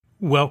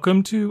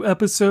Welcome to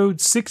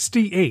episode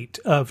 68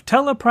 of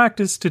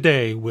Telepractice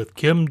Today with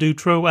Kim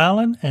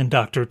Dutro-Allen and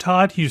Dr.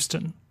 Todd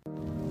Houston.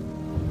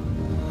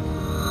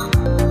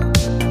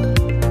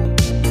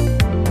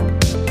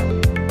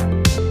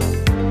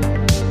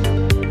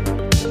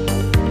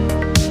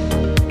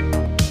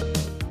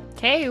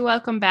 Okay,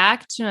 welcome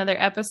back to another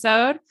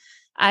episode.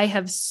 I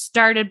have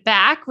started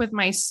back with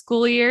my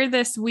school year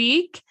this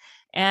week,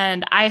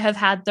 and I have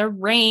had the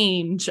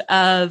range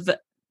of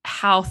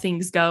how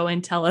things go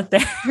in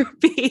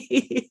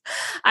teletherapy.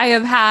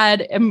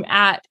 I'm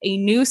at a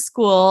new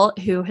school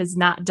who has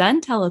not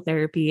done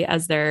teletherapy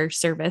as their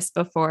service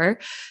before.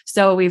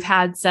 So we've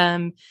had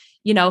some,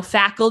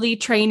 faculty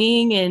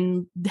training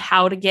in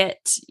how to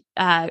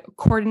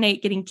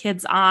coordinate getting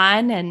kids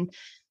on, and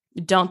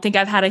don't think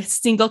I've had a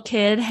single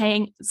kid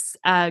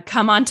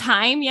come on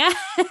time yet,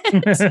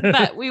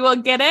 but we will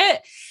get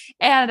it.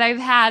 And I've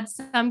had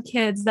some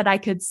kids that I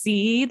could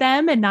see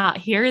them and not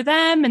hear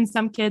them, and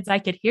some kids I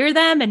could hear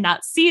them and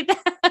not see them.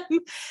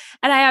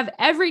 And I have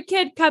every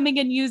kid coming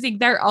and using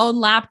their own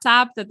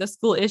laptop that the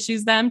school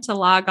issues them to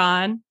log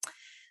on.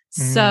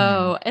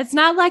 So it's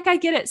not like I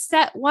get it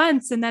set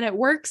once and then it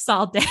works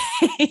all day.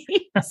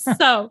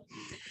 So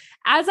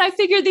as I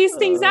figure these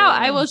things out,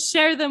 I will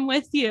share them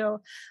with you.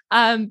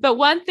 But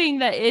one thing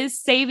that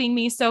is saving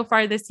me so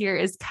far this year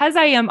is because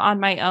I am on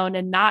my own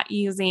and not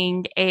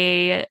using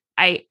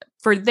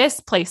for this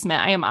placement,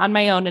 I am on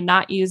my own and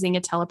not using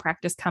a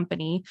telepractice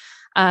company.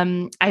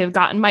 I have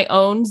gotten my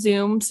own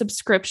Zoom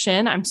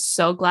subscription. I'm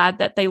so glad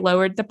that they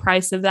lowered the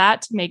price of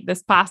that to make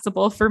this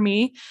possible for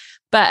me.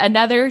 But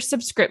another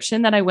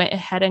subscription that I went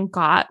ahead and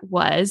got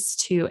was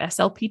to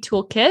SLP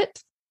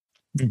Toolkit.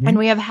 Mm-hmm. And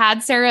we have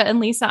had Sarah and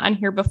Lisa on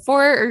here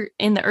before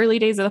in the early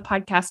days of the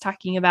podcast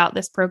talking about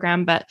this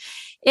program, but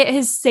it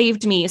has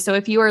saved me. So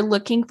if you are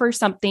looking for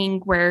something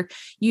where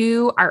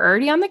you are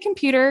already on the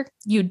computer,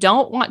 you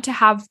don't want to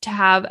have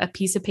a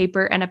piece of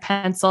paper and a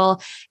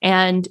pencil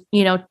and,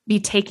 be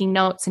taking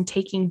notes and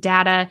taking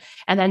data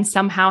and then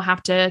somehow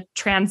have to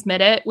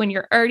transmit it when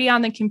you're already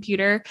on the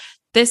computer.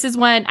 This is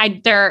one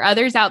there are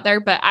others out there,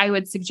 but I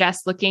would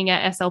suggest looking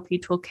at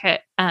SLP Toolkit.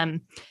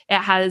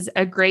 It has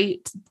a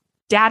great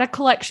data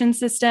collection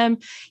system.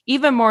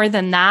 Even more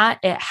than that,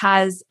 it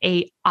has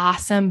an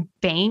awesome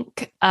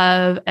bank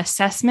of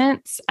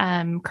assessments,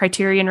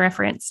 criterion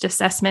referenced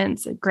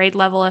assessments, grade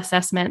level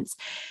assessments,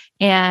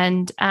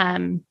 and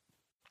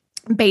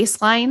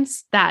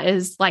baselines. That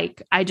is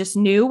like, I just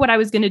knew what I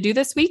was going to do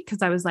this week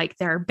because I was like,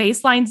 there are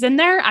baselines in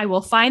there. I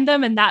will find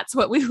them, and that's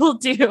what we will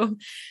do.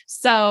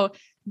 So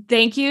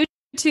thank you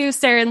to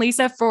Sarah and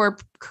Lisa for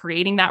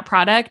creating that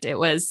product. It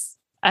was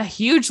a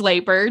huge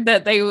labor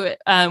that they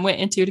went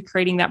into to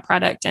creating that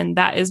product. And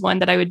that is one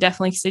that I would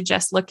definitely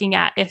suggest looking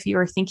at if you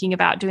are thinking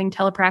about doing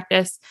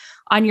telepractice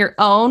on your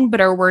own, but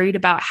are worried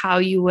about how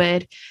you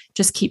would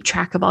just keep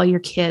track of all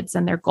your kids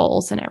and their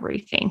goals and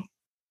everything.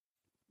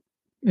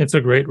 It's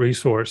a great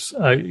resource.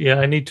 I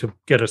need to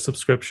get a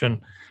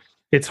subscription.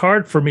 It's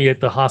hard for me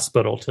at the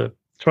hospital to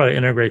try to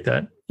integrate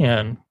that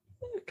in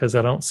because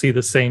I don't see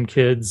the same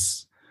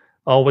kids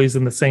always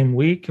in the same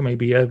week,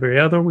 maybe every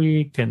other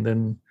week. And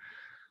then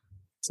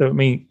so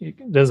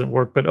it doesn't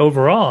work, but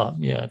overall,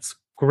 it's a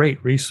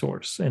great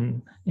resource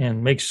and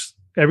makes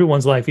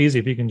everyone's life easy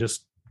if you can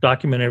just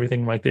document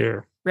everything right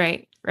there.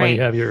 Right. While you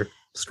have your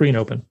screen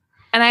open.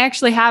 And I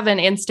actually have an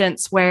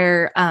instance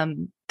where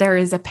there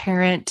is a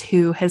parent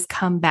who has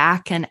come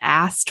back and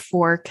asked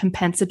for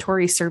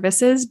compensatory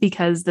services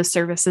because the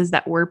services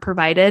that were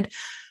provided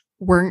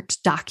weren't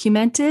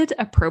documented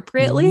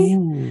appropriately.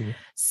 Ooh.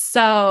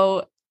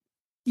 So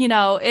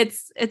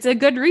it's a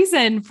good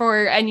reason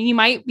and you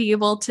might be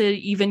able to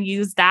even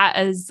use that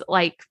as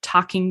like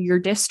talking your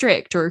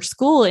district or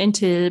school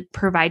into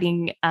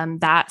providing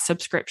that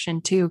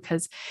subscription too,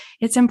 because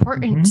it's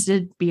important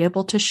to be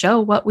able to show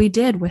what we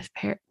did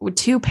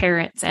to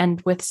parents and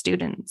with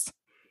students.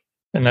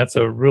 And that's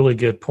a really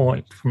good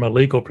point from a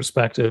legal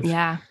perspective.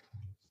 Yeah.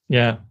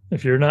 Yeah.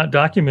 If you're not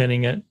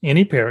documenting it,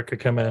 any parent could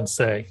come in and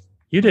say,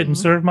 you didn't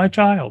serve my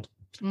child.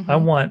 I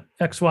want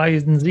X, Y,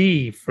 and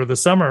Z for the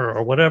summer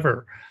or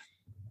whatever.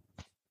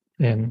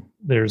 And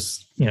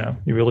there's, you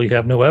really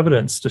have no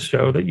evidence to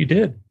show that you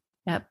did.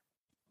 Yep.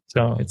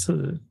 So it's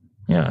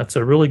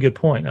a really good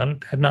point. I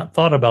had not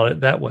thought about it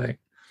that way.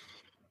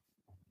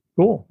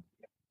 Cool.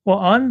 Well,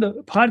 on the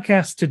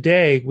podcast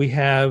today, we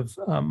have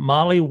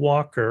Molly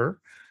Walker,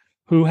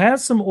 who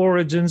has some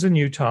origins in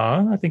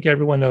Utah. I think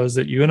everyone knows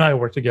that you and I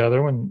worked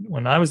together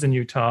when I was in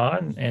Utah,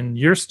 and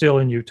you're still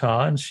in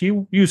Utah, and she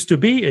used to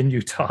be in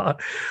Utah,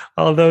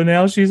 although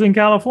now she's in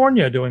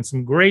California doing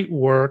some great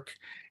work.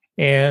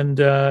 And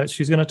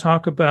she's going to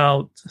talk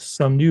about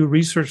some new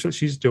research that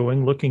she's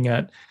doing, looking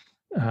at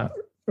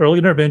early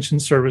intervention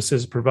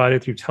services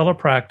provided through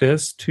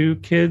telepractice to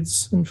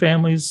kids and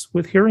families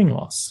with hearing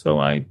loss. So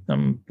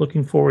I'm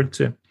looking forward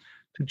to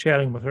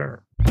chatting with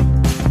her.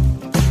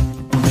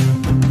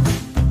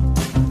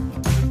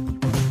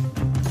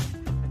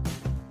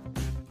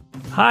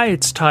 Hi,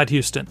 it's Todd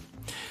Houston.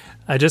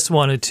 I just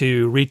wanted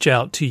to reach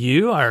out to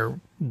you, our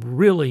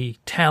really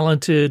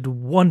talented,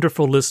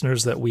 wonderful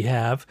listeners that we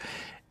have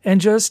and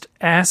just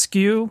ask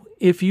you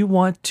if you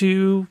want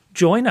to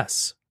join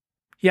us.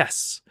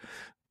 Yes.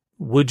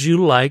 Would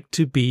you like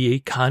to be a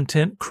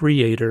content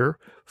creator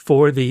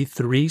for the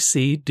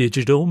 3C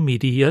Digital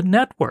Media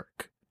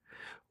Network?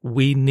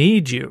 We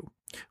need you.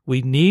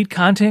 We need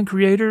content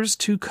creators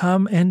to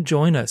come and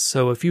join us.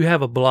 So if you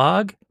have a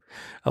blog,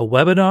 a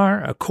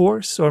webinar, a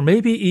course, or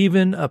maybe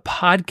even a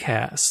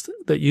podcast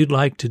that you'd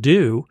like to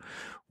do,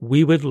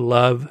 we would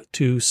love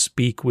to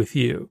speak with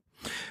you.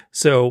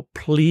 So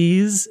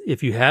please,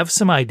 if you have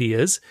some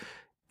ideas,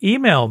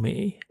 email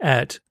me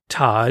at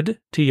Todd,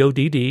 Todd,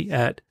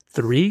 at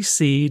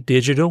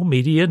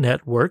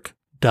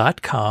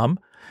 3cdigitalmedianetwork.com,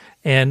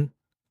 and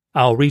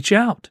I'll reach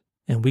out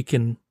and we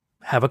can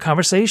have a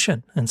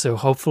conversation. And so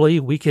hopefully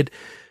we could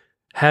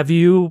have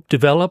you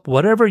develop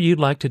whatever you'd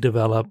like to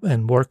develop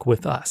and work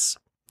with us.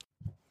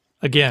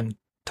 Again,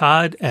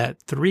 Todd at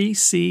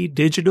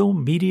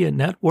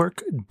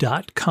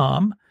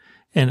 3cdigitalmedianetwork.com,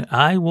 and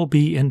I will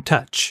be in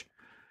touch.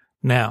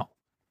 Now,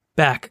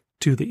 back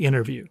to the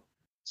interview.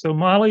 So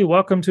Molly,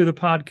 welcome to the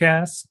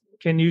podcast.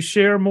 Can you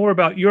share more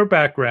about your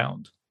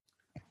background?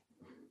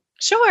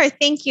 Sure.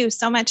 Thank you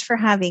so much for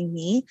having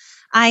me.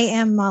 I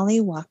am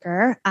Molly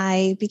Walker.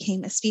 I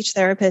became a speech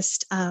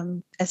therapist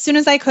as soon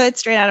as I could,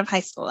 straight out of high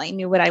school. I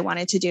knew what I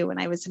wanted to do when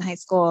I was in high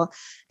school.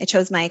 I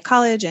chose my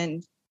college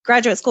and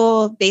graduate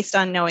school based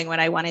on knowing what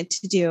I wanted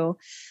to do,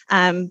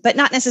 but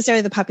not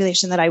necessarily the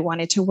population that I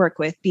wanted to work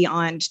with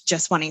beyond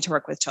just wanting to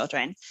work with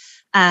children.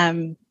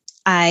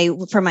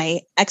 For my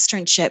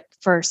externship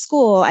for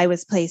school, I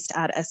was placed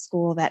at a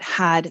school that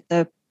had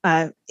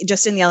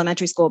just in the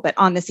elementary school, but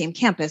on the same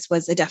campus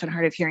was a deaf and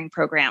hard of hearing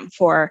program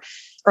for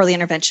early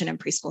intervention and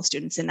preschool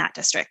students in that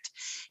district.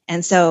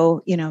 And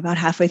so, about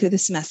halfway through the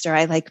semester,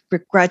 I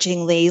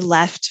begrudgingly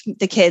left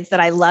the kids that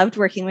I loved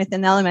working with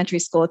in the elementary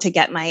school to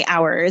get my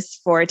hours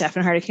for deaf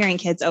and hard of hearing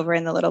kids over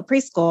in the little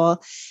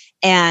preschool.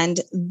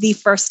 And the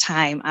first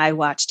time I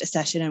watched a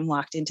session and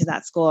walked into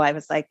that school, I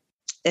was like,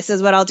 this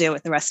is what I'll do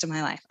with the rest of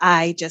my life.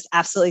 I just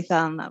absolutely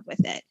fell in love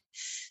with it.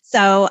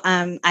 So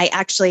I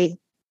actually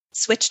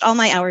switched all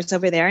my hours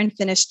over there and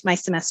finished my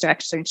semester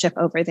externship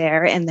over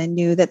there, and then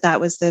knew that that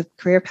was the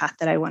career path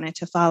that I wanted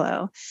to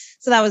follow.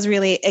 So that was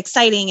really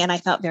exciting. And I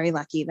felt very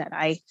lucky that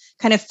I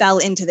kind of fell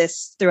into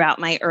this throughout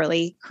my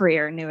early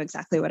career, knew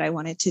exactly what I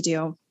wanted to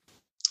do.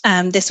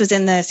 This was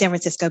in the San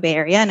Francisco Bay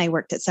Area, and I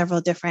worked at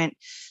several different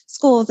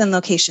schools and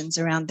locations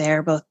around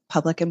there, both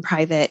public and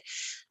private.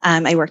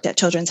 I worked at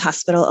Children's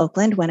Hospital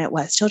Oakland when it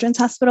was Children's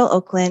Hospital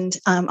Oakland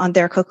on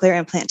their cochlear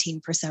implant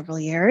team for several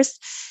years.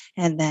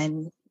 And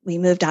then we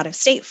moved out of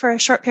state for a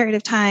short period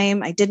of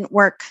time. I didn't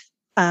work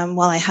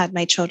while I had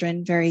my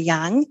children very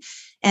young.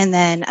 And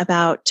then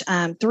about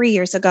 3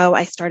 years ago,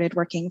 I started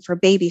working for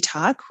Baby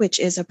Talk, which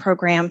is a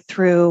program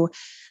through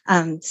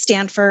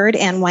Stanford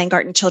and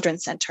Weingarten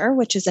Children's Center,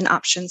 which is an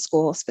option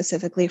school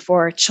specifically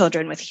for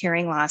children with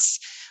hearing loss,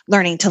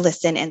 learning to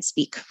listen and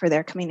speak for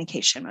their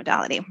communication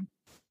modality.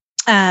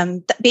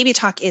 Baby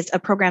Talk is a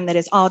program that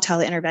is all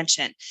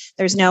teleintervention.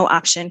 There's no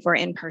option for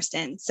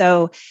in-person.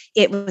 So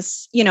it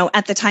was,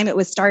 at the time it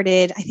was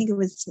started, I think it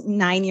was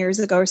 9 years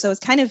ago or so. It's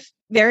kind of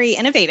very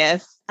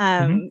innovative,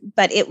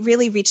 but it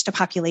really reached a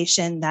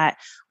population that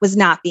was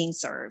not being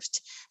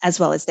served as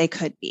well as they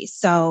could be.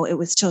 So it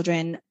was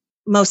children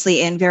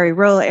mostly in very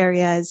rural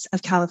areas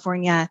of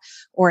California,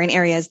 or in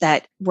areas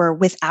that were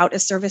without a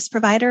service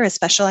provider, a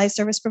specialized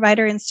service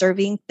provider in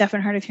serving deaf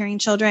and hard of hearing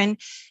children.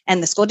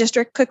 And the school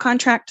district could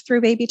contract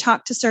through Baby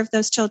Talk to serve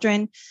those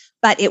children,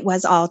 but it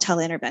was all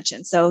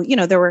teleintervention. So,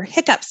 there were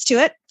hiccups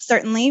to it,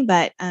 certainly,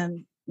 but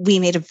we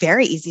made a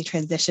very easy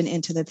transition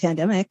into the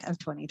pandemic of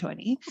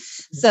 2020.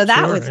 So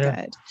that was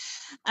good.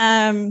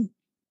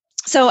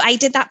 So I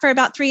did that for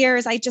about 3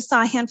 years. I just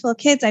saw a handful of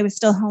kids. I was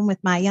still home with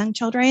my young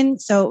children.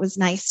 So it was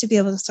nice to be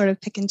able to sort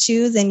of pick and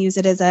choose and use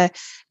it as a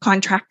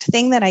contract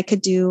thing that I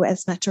could do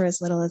as much or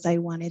as little as I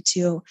wanted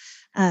to.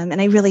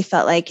 And I really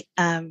felt like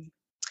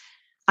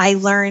I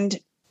learned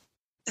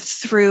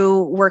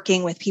through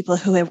working with people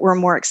who were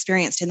more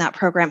experienced in that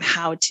program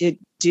how to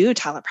do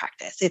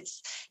telepractice. It's,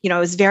 I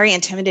was very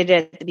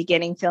intimidated at the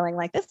beginning, feeling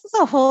like this is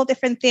a whole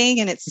different thing.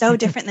 And it's so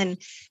different than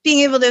being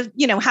able to,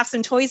 have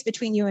some toys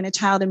between you and a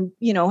child and,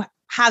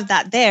 have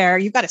that there.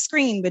 You've got a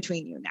screen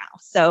between you now.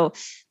 So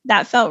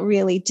that felt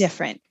really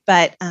different.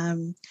 But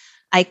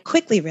I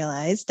quickly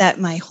realized that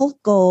my whole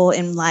goal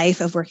in life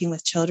of working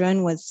with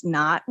children was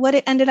not what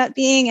it ended up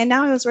being. And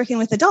now I was working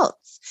with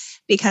adults,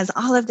 because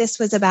all of this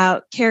was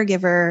about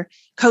caregiver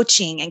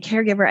coaching and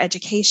caregiver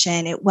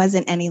education. It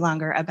wasn't any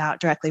longer about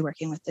directly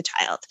working with the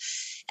child.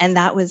 And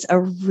that was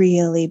a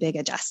really big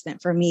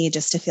adjustment for me,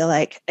 just to feel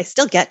like I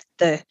still get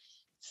the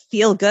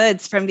feel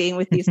goods from being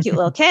with these cute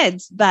little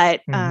kids. But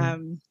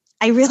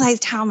I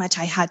realized how much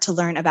I had to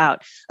learn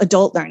about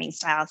adult learning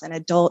styles and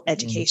adult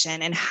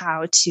education and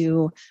how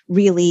to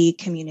really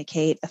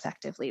communicate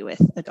effectively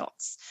with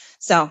adults.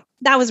 So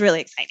that was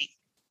really exciting.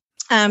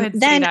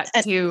 Then that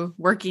too,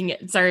 working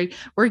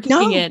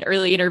in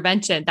early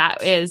intervention,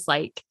 that is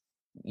like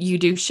you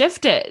do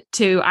shift it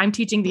to I'm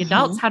teaching the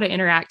adults how to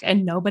interact,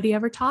 and nobody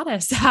ever taught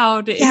us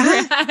how to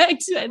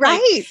interact.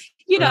 Right.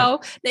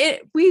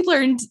 We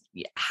learned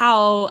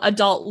how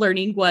adult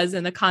learning was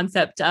in the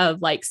concept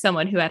of like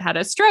someone who had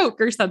a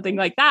stroke or something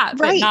like that,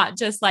 but not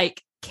just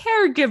like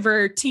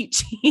caregiver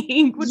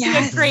teaching would be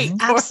a great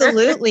course.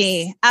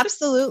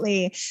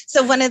 Absolutely.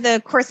 So one of the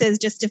courses,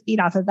 just to feed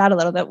off of that a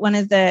little bit, one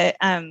of the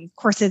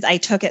courses I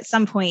took at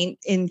some point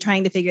in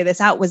trying to figure this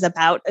out was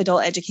about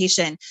adult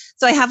education.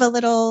 So I have a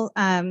little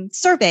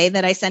survey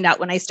that I send out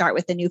when I start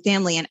with a new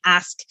family and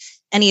ask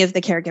any of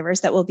the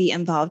caregivers that will be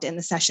involved in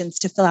the sessions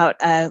to fill out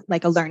a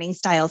learning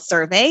style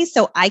survey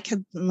so I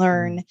could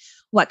learn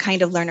what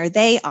kind of learner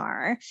they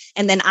are.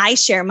 And then I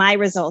share my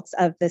results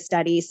of the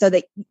study so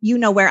that you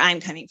know where I'm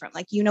coming from.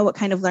 Like, you know what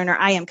kind of learner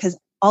I am, because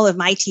all of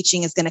my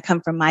teaching is going to come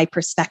from my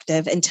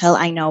perspective until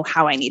I know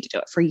how I need to do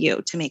it for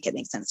you to make it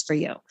make sense for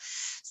you.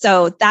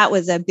 So that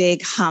was a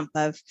big hump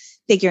of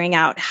figuring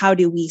out how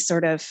do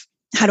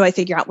I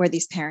figure out where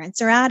these parents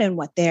are at and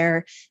what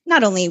their,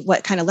 not only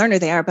what kind of learner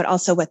they are, but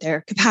also what their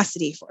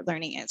capacity for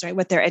learning is, right?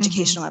 What their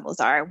educational levels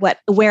are,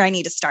 where I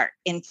need to start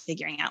in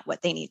figuring out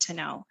what they need to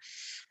know.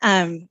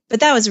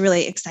 But that was a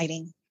really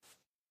exciting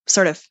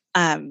sort of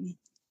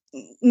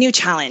new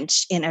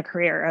challenge in a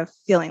career of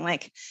feeling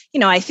like,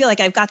 I feel like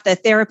I've got the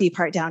therapy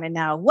part down and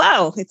now,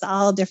 whoa, it's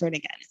all different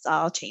again. It's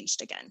all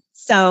changed again.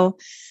 So,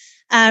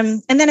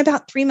 and then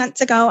about 3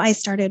 months ago, I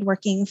started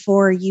working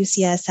for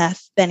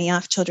UCSF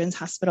Benioff Children's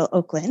Hospital,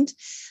 Oakland.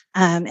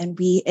 And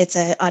it's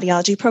an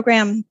audiology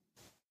program.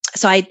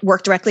 So I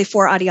work directly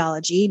for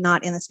audiology,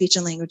 not in the speech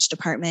and language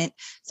department.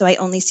 So I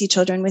only see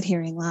children with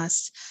hearing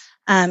loss.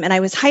 And I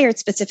was hired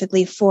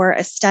specifically for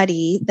a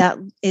study that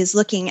is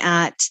looking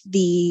at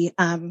the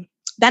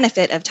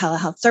benefit of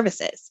telehealth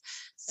services.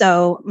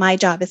 So my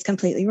job is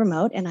completely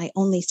remote and I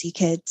only see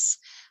kids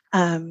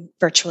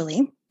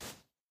virtually.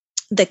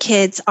 The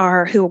kids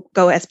who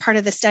go as part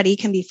of the study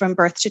can be from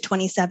birth to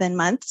 27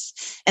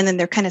 months. And then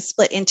they're kind of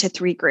split into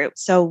 3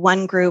 groups. So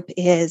one group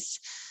is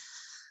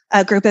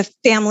a group of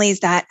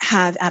families that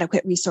have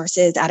adequate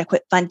resources,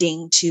 adequate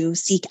funding to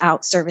seek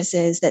out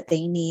services that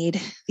they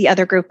need. The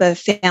other group of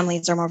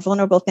families are more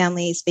vulnerable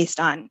families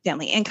based on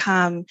family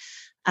income,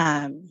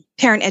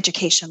 parent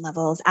education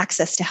levels,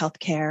 access to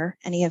healthcare,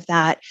 any of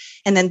that.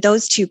 And then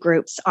those 2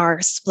 groups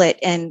are split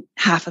and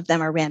half of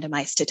them are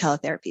randomized to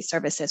teletherapy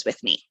services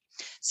with me.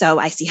 So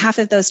I see half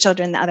of those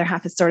children, the other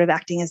half is sort of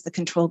acting as the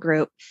control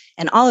group.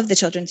 And all of the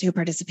children who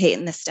participate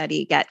in this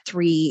study get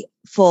 3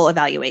 full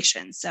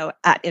evaluations. So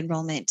at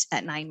enrollment,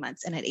 at 9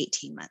 months, and at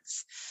 18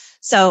 months.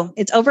 So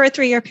it's over a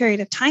 3-year period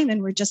of time.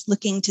 And we're just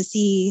looking to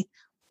see,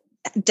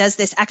 does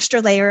this extra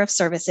layer of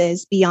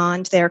services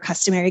beyond their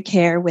customary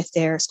care with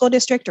their school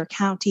district or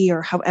county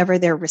or however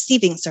they're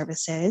receiving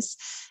services,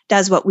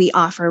 does what we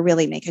offer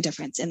really make a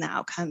difference in the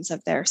outcomes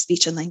of their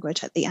speech and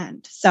language at the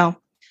end? So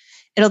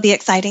it'll be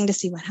exciting to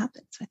see what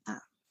happens with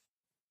that.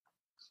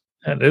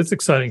 And it's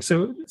exciting.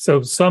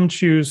 So some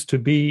choose to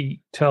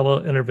be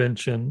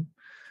tele-intervention.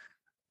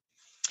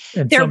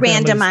 And they're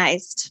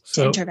randomized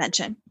to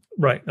intervention.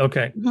 Right.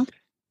 Okay. Mm-hmm.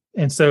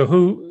 And so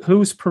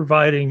who's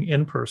providing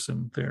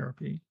in-person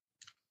therapy?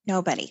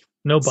 Nobody.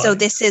 So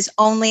this is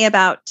only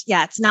about,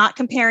 it's not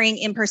comparing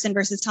in-person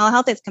versus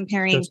telehealth. It's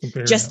comparing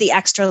just the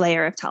extra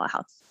layer of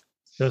telehealth.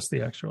 Just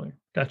the extra layer.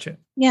 Gotcha.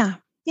 Yeah.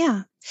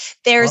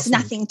 There's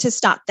nothing to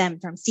stop them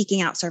from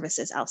seeking out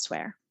services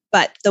elsewhere.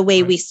 But the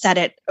way we set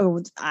it,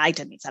 I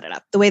didn't set it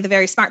up. The way the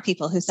very smart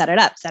people who set it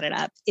up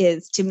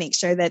is to make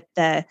sure that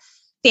the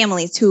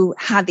families who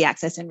have the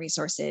access and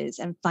resources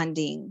and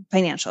funding,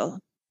 financial,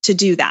 to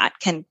do that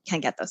can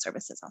get those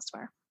services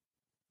elsewhere.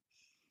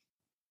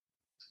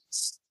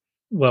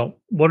 Well,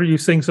 what are you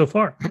seeing so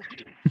far?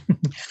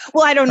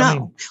 Well, I don't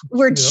know.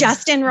 We're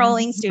just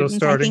enrolling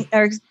students, I think,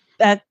 or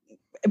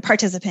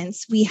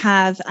participants. We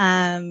have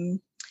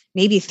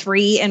maybe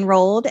 3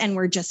 enrolled, and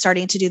we're just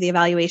starting to do the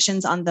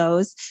evaluations on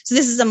those. So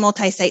this is a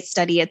multi-site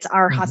study. It's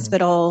our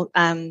hospital,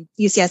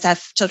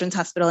 UCSF Children's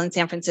Hospital in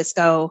San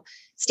Francisco,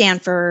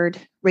 Stanford,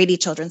 Rady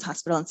Children's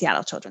Hospital, and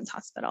Seattle Children's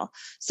Hospital.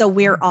 So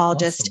we're all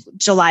just,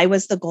 July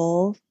was the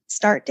goal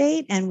start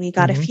date, and we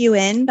got a few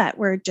in, but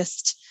we're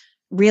just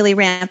really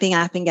ramping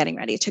up and getting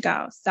ready to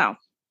go. So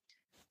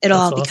it'll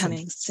all be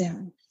coming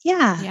soon.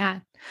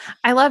 Yeah.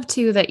 I love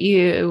too that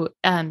you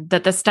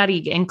that the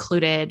study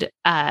included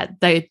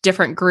the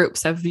different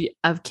groups of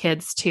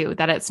kids too,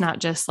 that it's not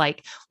just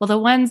like, well, the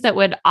ones that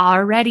would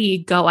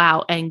already go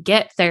out and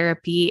get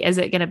therapy, is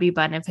it going to be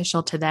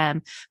beneficial to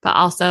them? But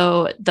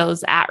also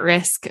those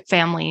at-risk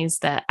families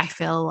that I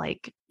feel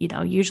like,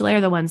 usually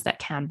are the ones that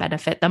can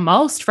benefit the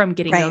most from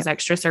getting those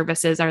extra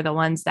services, are the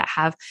ones that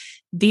have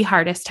the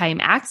hardest time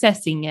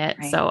accessing it.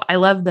 Right. So I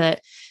love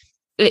that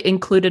it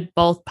included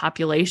both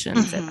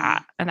populations in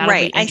that. And that'll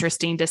be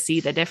interesting to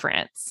see the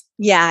difference.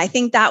 Yeah, I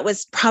think that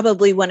was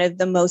probably one of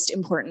the most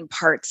important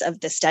parts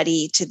of the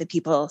study to the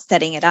people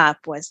setting it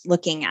up, was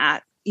looking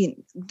at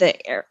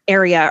the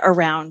area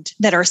around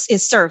that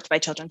is served by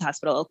Children's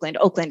Hospital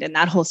Oakland, and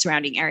that whole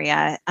surrounding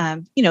area.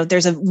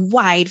 There's a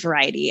wide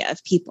variety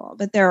of people,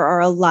 but there are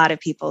a lot of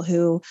people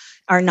who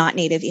are not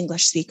native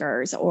English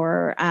speakers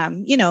or,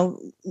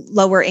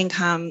 lower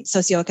income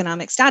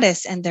socioeconomic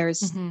status. And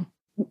there's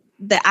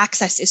the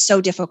access is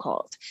so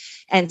difficult.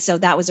 And so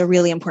that was a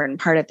really important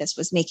part of this,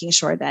 was making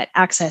sure that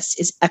access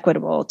is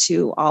equitable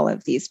to all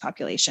of these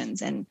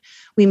populations. And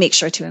we make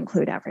sure to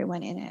include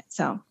everyone in it.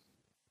 So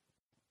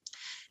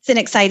it's an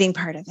exciting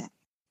part of it.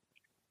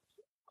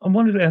 I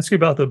wanted to ask you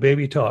about the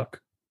Baby Talk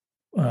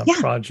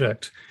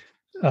project.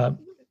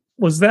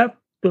 Was that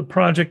the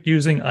project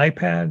using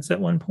iPads at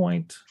one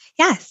point?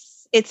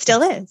 Yes, it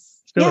still is.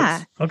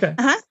 Is. Okay.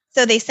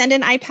 So they send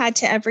an iPad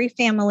to every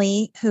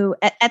family who,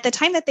 at the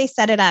time that they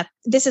set it up,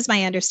 this is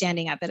my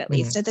understanding of it, at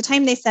least. At the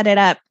time they set it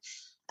up,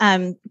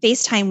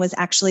 FaceTime was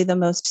actually the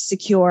most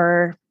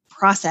secure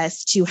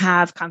process to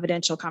have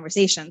confidential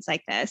conversations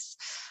like this.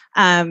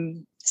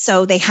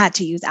 So they had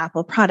to use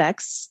Apple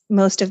products.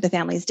 Most of the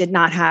families did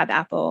not have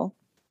Apple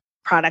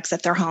products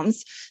at their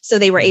homes. So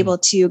they were able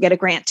to get a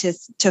grant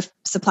to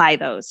supply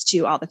those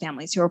to all the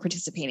families who were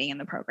participating in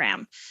the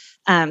program.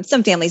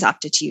 Some families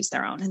opted to use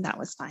their own, and that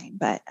was fine.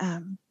 But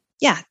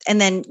and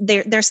then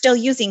they're still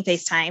using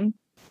FaceTime.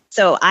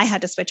 So I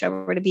had to switch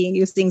over to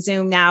using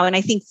Zoom now. And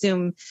I think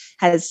Zoom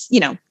has,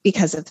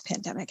 because of the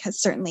pandemic, has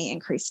certainly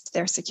increased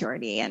their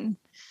security and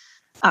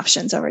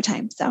options over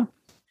time. So.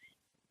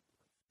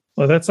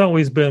 Well, that's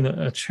always been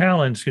a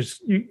challenge,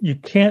 because you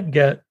can't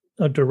get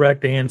a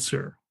direct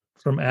answer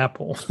from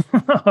Apple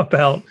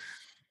about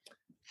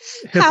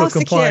HIPAA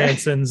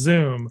compliance and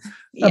Zoom.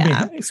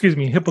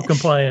 HIPAA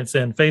compliance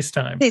and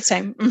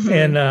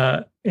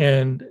FaceTime.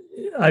 And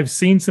I've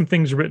seen some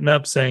things written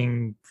up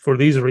saying, for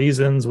these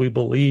reasons, we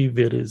believe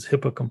it is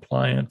HIPAA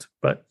compliant,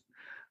 but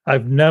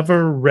I've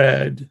never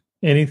read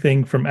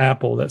anything from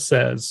Apple that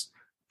says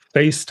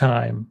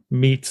FaceTime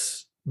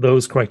meets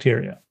those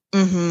criteria.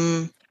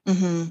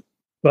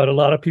 But a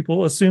lot of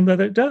people assume that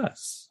it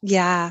does.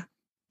 Yeah.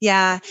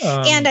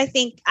 And I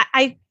think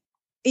I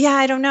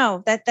don't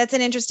know. That's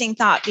an interesting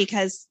thought,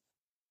 because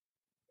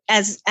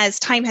as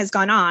time has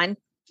gone on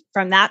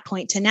from that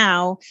point to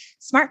now,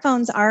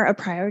 smartphones are a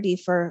priority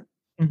for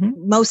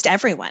most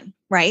everyone,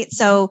 right?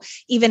 So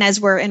even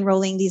as we're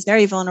enrolling these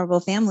very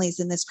vulnerable families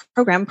in this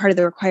program, part of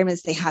the requirement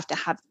is they have to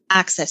have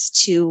access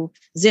to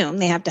Zoom.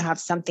 They have to have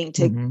something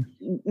to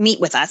meet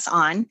with us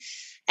on.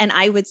 And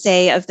I would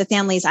say, of the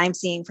families I'm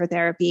seeing for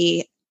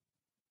therapy,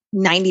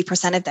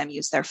 90% of them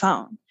use their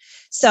phone.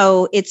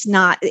 So it's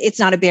not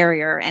a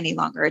barrier any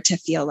longer to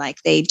feel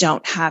like they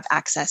don't have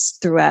access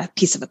through a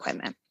piece of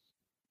equipment.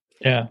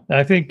 Yeah,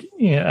 I think,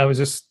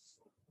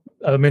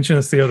 I mentioned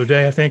this the other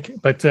day, I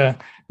think, but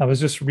I was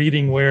just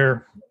reading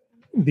where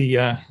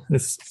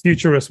this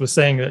futurist was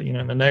saying that,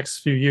 in the next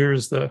few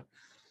years,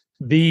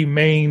 the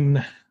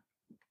main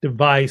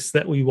device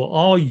that we will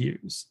all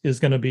use is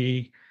going to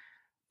be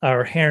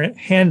our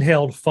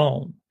handheld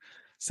phone.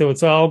 So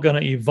it's all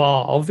going to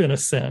evolve in a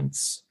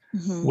sense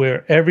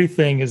where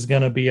everything is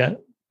going to be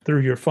through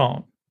your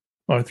phone,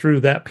 or through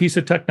that piece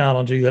of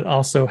technology that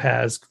also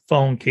has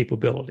phone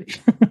capability.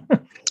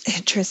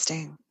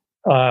 Interesting.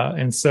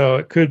 And so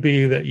it could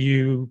be that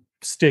you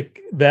stick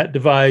that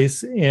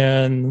device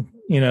in,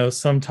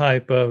 some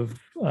type of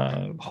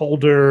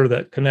holder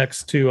that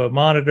connects to a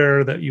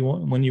monitor that you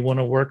want when you want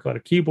to work on a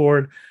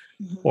keyboard,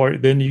 or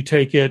then you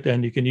take it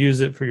and you can use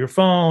it for your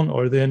phone,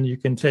 or then you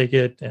can take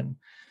it and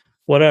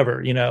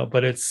whatever,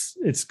 but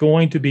it's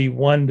going to be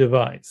one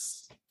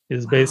device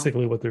is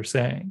basically what they're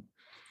saying.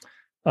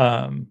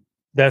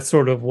 That's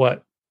sort of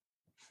what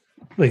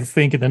they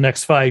think in the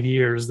next 5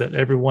 years, that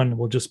everyone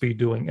will just be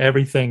doing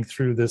everything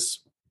through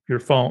your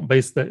phone.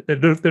 Basically,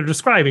 they're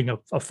describing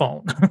a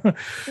phone,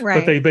 right?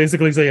 But they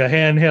basically say a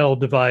handheld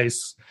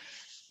device,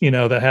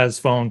 that has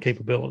phone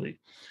capability.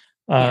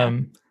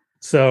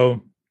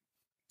 So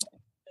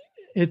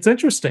it's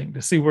interesting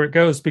to see where it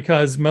goes,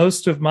 because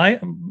most of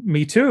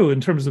me too,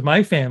 in terms of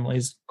my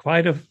families,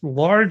 quite a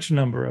large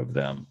number of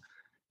them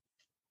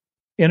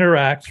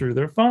interact through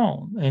their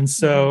phone. And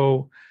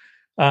so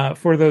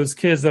for those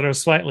kids that are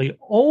slightly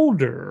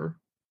older,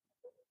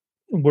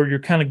 where you're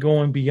kind of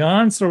going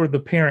beyond sort of the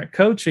parent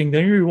coaching,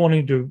 then you're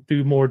wanting to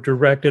do more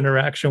direct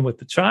interaction with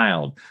the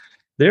child.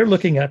 They're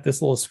looking at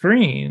this little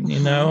screen,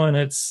 and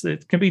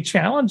it can be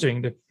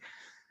challenging to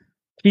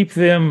keep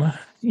them,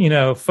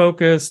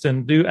 focused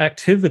and do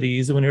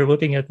activities when you're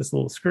looking at this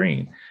little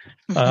screen.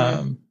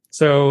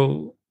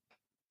 So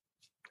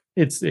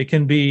it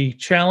can be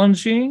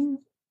challenging.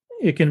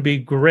 It can be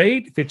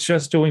great if it's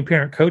just doing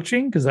parent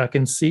coaching, because I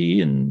can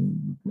see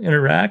and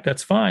interact,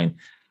 that's fine.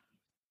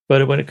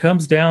 But when it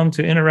comes down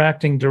to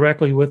interacting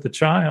directly with the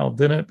child,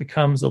 then it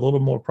becomes a little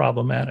more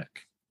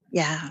problematic.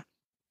 Yeah.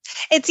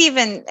 It's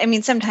even,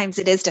 sometimes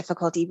it is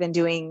difficult even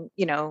doing,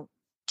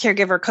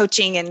 caregiver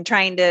coaching and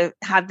trying to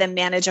have them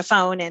manage a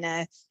phone and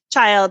a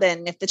child.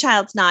 And if the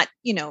child's not,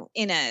 in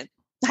a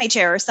high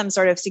chair or some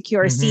sort of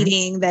secure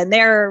seating, then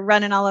they're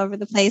running all over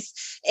the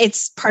place.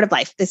 It's part of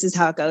life. This is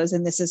how it goes.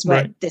 And this is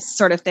what this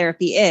sort of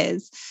therapy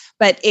is.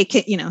 But it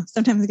can,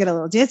 sometimes I get a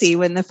little dizzy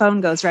when the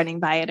phone goes running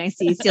by and I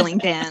see ceiling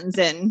fans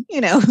and,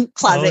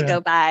 closet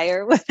go by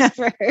or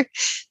whatever.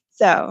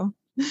 So,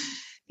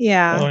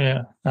 yeah. Oh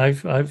yeah.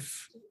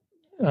 I've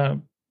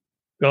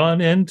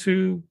gone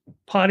into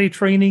potty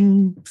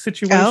training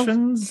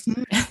situations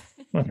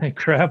when they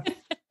grab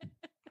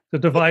the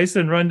device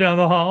and run down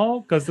the hall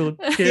because the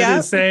kid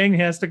is saying he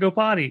has to go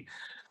potty.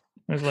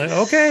 I was like,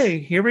 okay,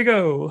 here we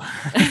go.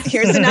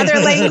 Here's another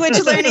language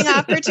learning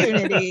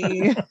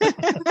opportunity.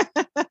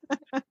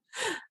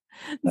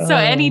 So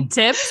any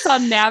tips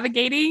on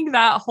navigating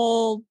that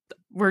whole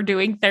we're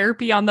doing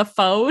therapy on the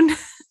phone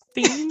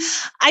thing?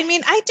 I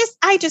mean,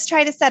 I just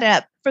try to set it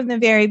up from the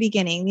very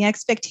beginning, the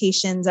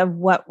expectations of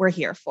what we're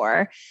here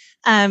for.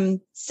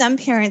 Some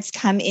parents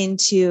come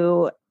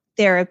into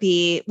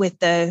therapy with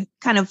the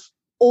kind of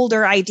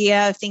older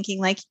idea of thinking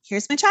like,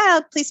 here's my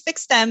child, please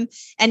fix them.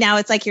 And now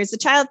it's like, here's the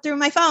child through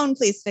my phone,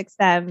 please fix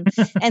them.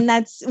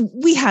 And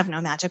we have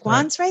no magic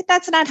wands, right?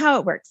 That's not how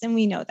it works. And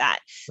we know that.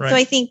 Right. So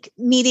I think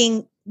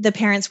meeting the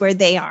parents where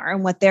they are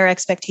and what their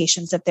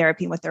expectations of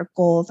therapy, what their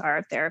goals are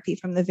of therapy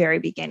from the very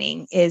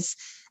beginning is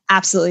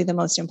absolutely the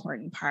most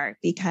important part,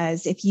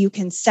 because if you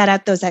can set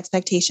up those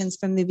expectations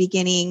from the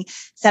beginning,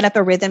 set up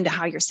a rhythm to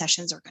how your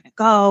sessions are going to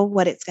go,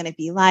 what it's going to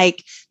be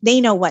like,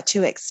 they know what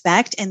to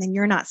expect. And then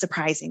you're not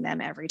surprising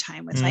them every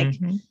time with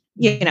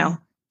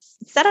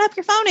set up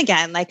your phone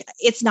again. Like,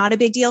 it's not a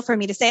big deal for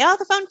me to say, oh,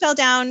 the phone fell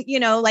down,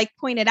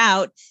 point it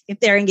out. If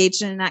they're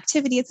engaged in an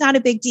activity, it's not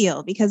a big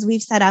deal because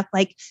we've set up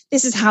like,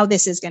 this is how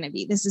this is going to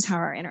be. This is how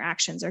our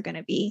interactions are going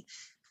to be.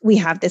 We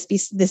have this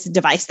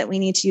device that we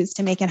need to use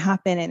to make it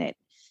happen. And it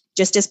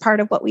just is part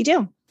of what we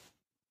do.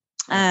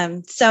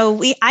 I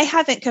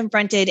haven't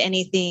confronted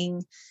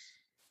anything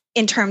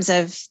in terms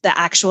of the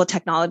actual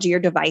technology or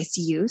device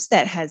use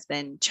that has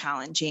been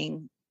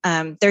challenging.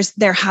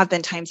 There have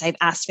been times I've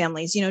asked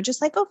families,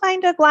 just like go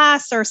find a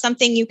glass or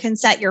something you can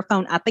set your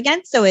phone up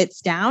against so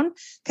it's down,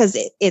 because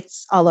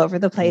it's all over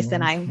the place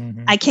and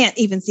I can't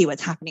even see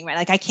what's happening, right?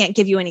 Like I can't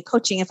give you any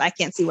coaching if I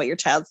can't see what your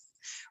child's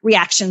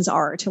reactions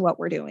are to what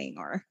we're doing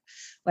or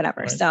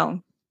whatever. Right.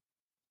 So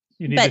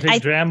you need to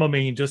take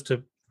Dramamine just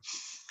to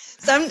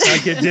I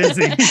get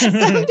dizzy. Some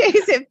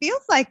days it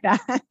feels like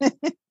that.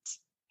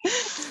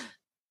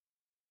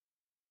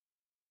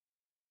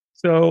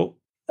 So,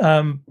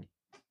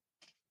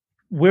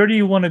 where do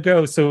you want to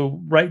go?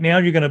 So right now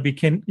you're going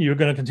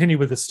to continue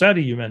with the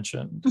study you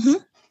mentioned.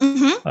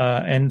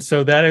 And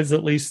so that is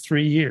at least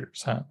 3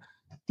 years, huh?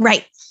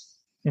 Right.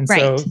 And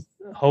so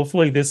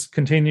hopefully this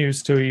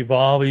continues to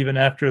evolve even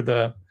after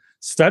the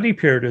study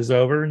period is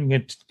over and you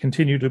can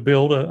continue to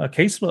build a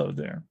caseload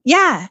there.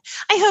 Yeah,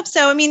 I hope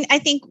so. I mean, I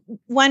think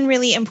one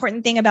really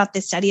important thing about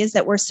this study is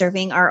that we're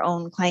serving our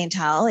own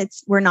clientele.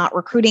 We're not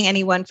recruiting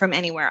anyone from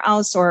anywhere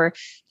else or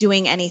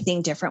doing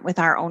anything different with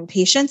our own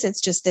patients.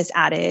 It's just this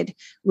added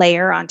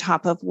layer on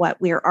top of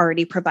what we're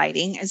already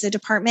providing as a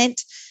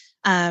department.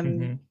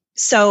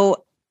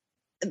 So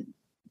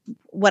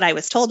what I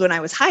was told when I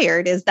was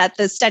hired is that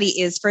the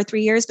study is for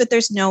 3 years, but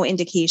there's no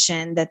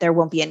indication that there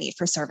won't be a need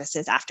for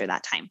services after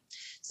that time.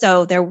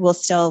 So we'll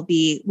still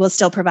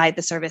provide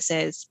the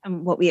services.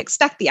 And what I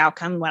expect the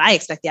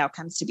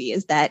outcomes to be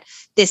is that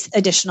this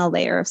additional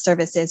layer of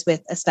services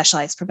with a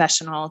specialized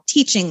professional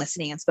teaching,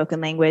 listening, and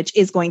spoken language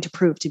is going to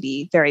prove to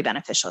be very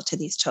beneficial to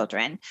these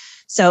children.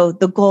 So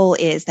the goal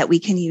is that we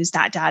can use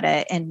that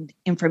data and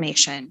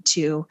information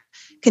to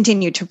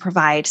continue to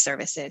provide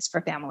services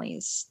for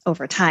families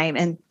over time.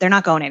 And they're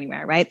not going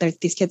anywhere, right?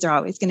 These kids are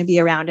always going to be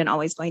around and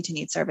always going to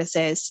need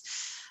services.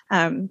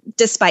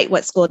 Despite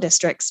what school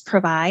districts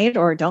provide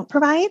or don't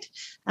provide,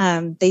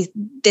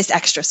 this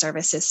extra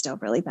service is still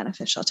really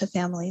beneficial to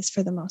families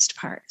for the most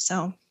part.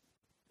 So,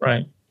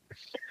 right.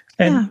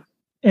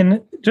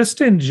 And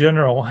just in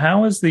general,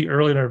 how is the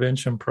early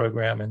intervention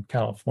program in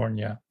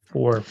California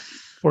for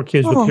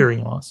kids with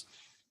hearing loss?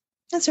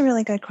 That's a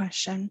really good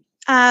question.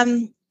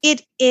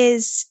 It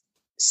is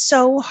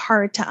so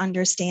hard to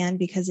understand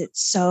because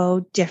it's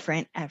so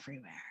different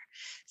everywhere.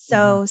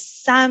 So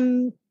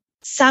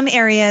some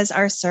areas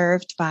are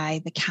served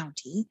by the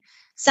county.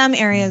 Some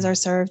areas are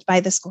served by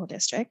the school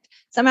district.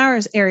 Some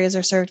areas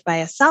are served by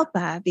a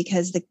SELPA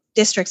because the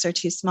districts are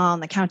too small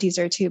and the counties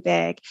are too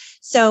big.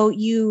 So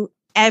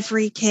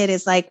every kid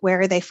is like,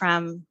 where are they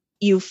from?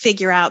 You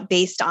figure out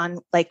based on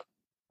like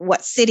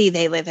what city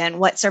they live in,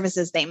 what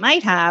services they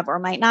might have or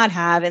might not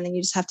have. And then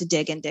you just have to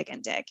dig and dig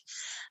and dig.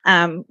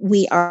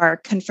 We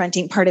are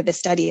confronting, part of the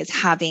study is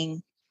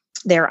having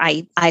their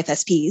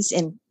IFSPs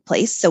in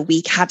place. So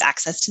we have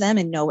access to them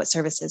and know what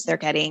services they're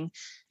getting,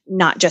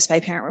 not just by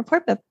parent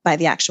report, but by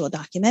the actual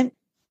document.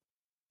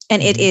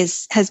 And it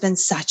has been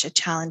such a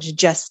challenge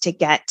just to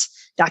get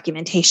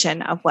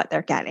documentation of what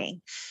they're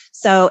getting.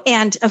 So,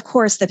 and of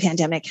course, the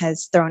pandemic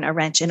has thrown a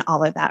wrench in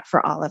all of that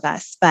for all of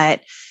us.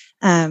 But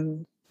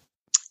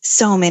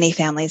so many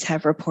families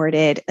have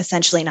reported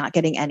essentially not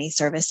getting any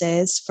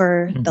services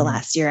for the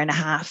last year and a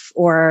half,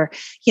 or,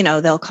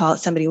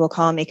 somebody will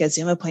call and make a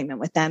Zoom appointment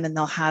with them and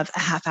they'll have a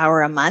half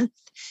hour a month.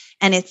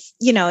 And it's,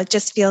 it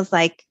just feels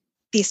like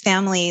these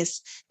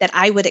families that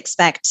I would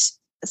expect.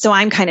 So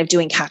I'm kind of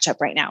doing catch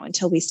up right now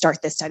until we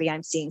start this study.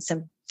 I'm seeing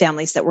some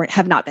families that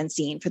have not been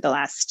seen for the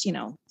last,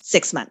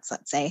 6 months,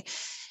 let's say.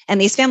 And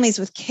these families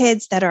with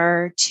kids that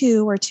are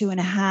 2 or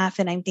 2.5.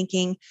 And I'm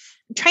thinking,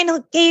 I'm trying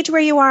to gauge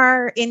where you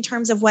are in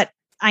terms of what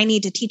I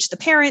need to teach the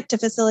parent to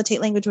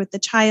facilitate language with the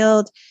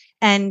child.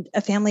 And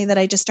a family that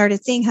I just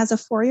started seeing has a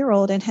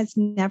 4-year-old and has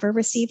never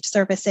received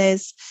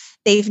services.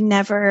 They've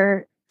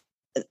never,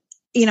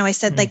 I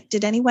said,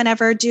 did anyone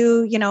ever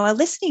do, a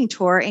listening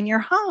tour in your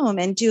home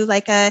and do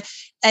like an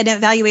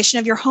evaluation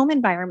of your home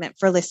environment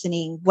for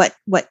listening? What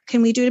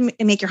can we do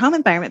to make your home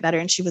environment better?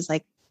 And she was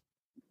like,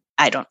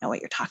 I don't know what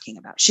you're talking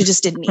about. She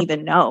just didn't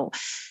even know.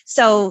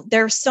 So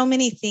there are so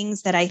many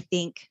things that I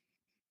think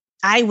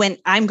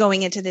I'm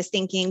going into this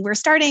thinking we're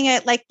starting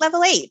at like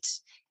level 8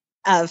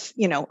 of,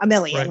 a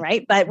million,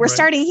 right? But we're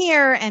starting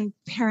here, and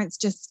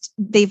parents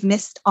they've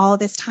missed all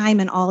this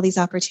time and all these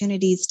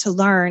opportunities to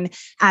learn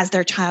as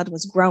their child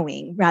was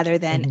growing, rather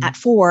than at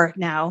 4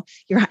 now,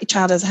 your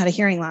child has had a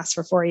hearing loss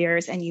for 4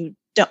 years and you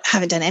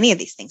haven't done any of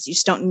these things. You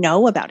just don't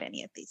know about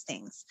any of these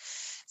things.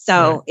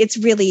 So it's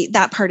really,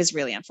 that part is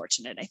really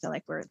unfortunate. I feel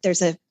like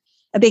there's a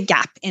big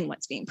gap in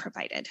what's being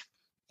provided.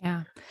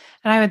 Yeah.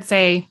 And I would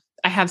say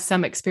I have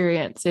some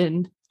experience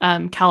in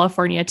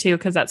California too,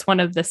 because that's one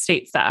of the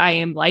states that I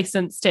am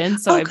licensed in.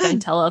 So I've done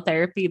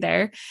teletherapy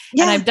there,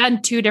 and I've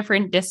done 2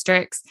 different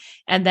districts,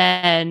 and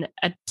then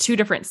 2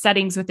 different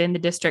settings within the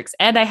districts.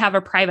 And I have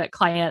a private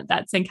client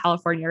that's in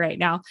California right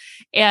now.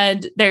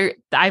 And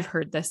I've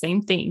heard the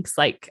same things.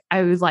 Like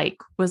I was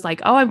like,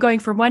 oh, I'm going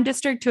from one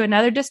district to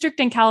another district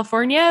in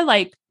California.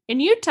 Like in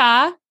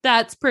Utah,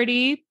 they're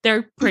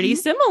pretty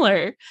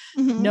similar.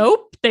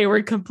 Nope. They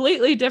were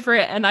completely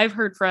different. And I've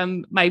heard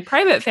from my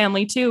private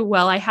family too.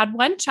 Well, I had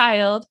one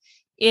child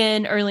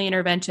in early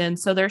intervention,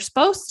 so they're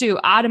supposed to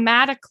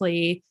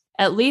automatically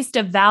at least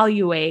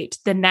evaluate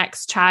the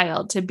next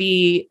child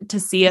to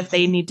see if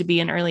they need to be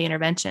in early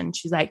intervention.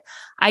 She's like,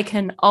 I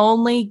can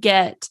only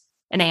get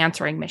an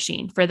answering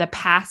machine. For the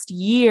past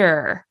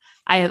year,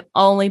 I have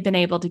only been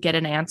able to get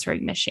an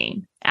answering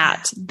machine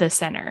at the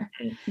center.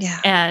 Yeah.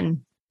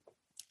 And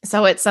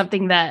so it's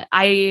something that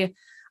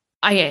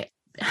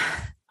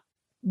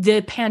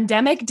the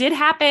pandemic did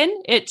happen.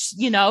 It's,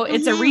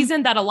 it's a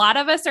reason that a lot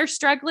of us are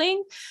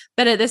struggling,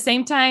 but at the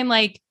same time,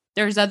 like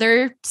there's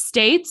other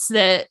states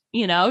that,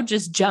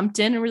 just jumped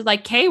in and were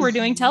like, hey, we're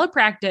doing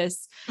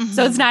telepractice.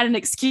 So it's not an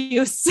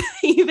excuse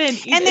even.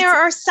 And there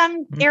are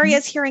some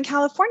areas here in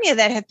California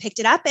that have picked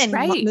it up and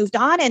moved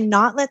on and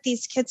not let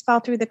these kids fall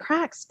through the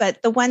cracks.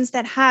 But the ones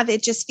that have,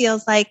 it just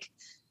feels like,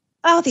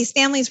 oh, these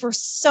families were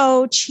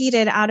so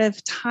cheated out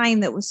of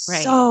time that was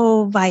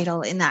so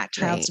vital in that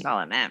child's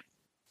development.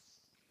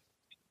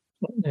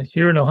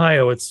 Here in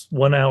Ohio, it's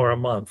 1 hour a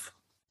month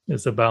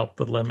is about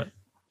the limit.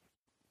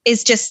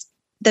 Is just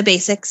the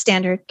basic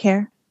standard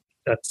care.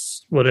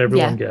 That's what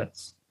everyone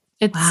gets.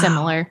 It's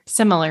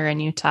similar in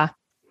Utah.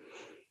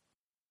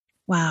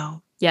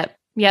 Wow. Yep.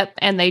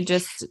 And they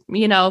just,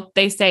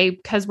 they say,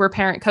 because we're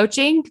parent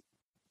coaching,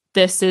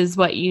 this is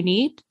what you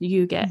need.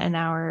 You get an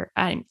hour.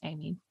 I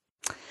mean,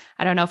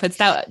 I don't know if it's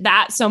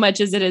that so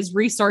much as it is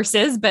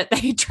resources, but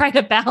they try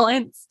to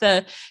balance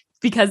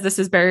because this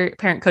is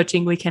parent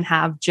coaching, we can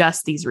have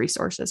just these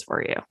resources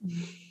for you.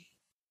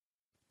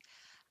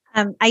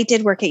 I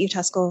did work at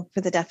Utah School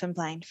for the Deaf and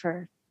Blind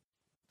for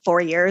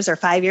 4 years or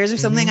 5 years or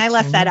something. I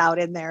left that out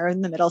in there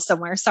in the middle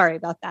somewhere. Sorry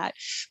about that.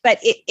 But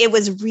it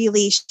was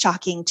really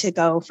shocking to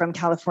go from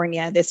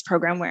California, this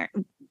program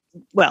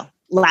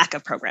lack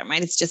of program,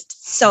 right? It's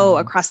just so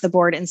across the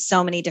board and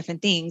so many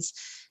different things,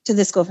 to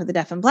the School for the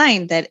Deaf and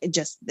Blind that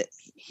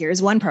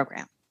here's one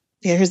program.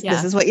 This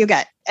is what you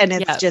get. And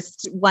it's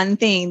just one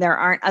thing. There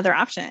aren't other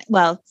options.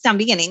 Well, Sound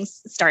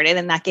Beginnings started,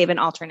 and that gave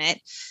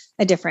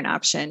a different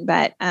option.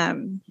 But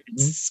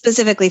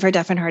specifically for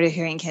deaf and hard of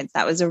hearing kids,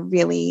 that was a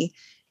really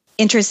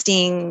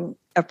interesting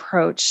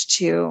approach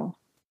to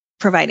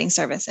providing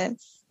services.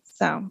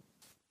 So.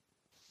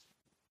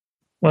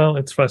 Well,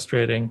 it's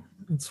frustrating.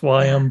 It's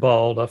why I'm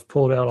bald. I've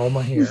pulled out all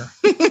my hair.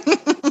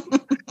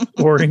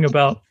 Worrying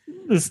about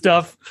the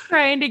stuff.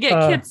 Trying to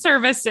get kids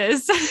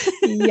services.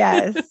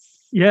 Yes.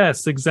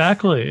 Yes,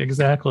 exactly.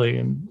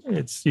 And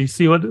you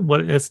see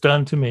what it's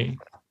done to me,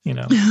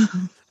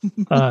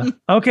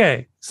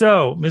 Okay.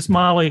 So Miss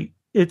Molly,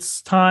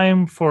 it's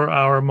time for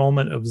our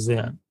moment of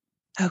Zen.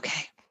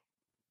 Okay.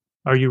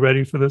 Are you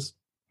ready for this?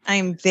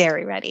 I'm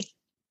very ready.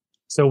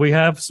 So we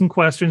have some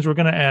questions we're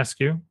going to ask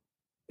you,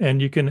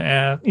 and you can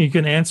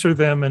answer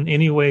them in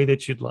any way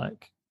that you'd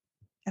like.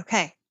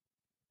 Okay.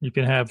 You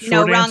can have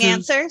short no wrong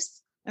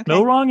answers. Okay.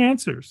 No wrong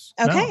answers.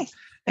 Okay.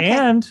 No.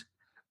 And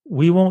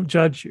we won't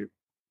judge you.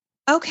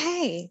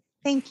 Okay.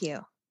 Thank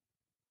you.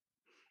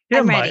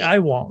 I'm ready. I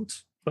won't.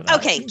 But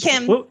okay,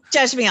 Kim,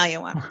 judge me all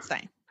you want. It's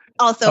fine.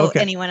 Also,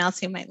 anyone else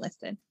who might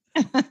listen.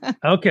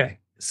 Okay.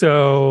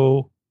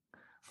 So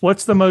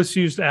what's the most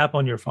used app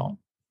on your phone?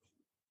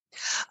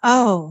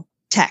 Oh,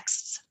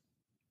 texts.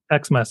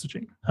 Text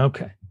messaging.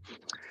 Okay.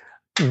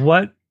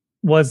 What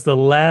was the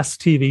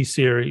last TV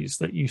series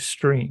that you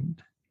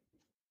streamed?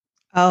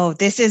 Oh,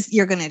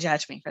 you're going to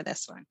judge me for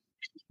this one.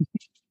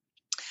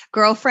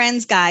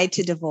 Girlfriend's Guide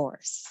to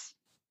Divorce.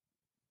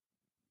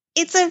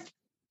 It's a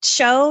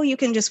show you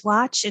can just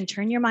watch and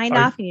turn your mind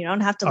off, and you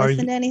don't have to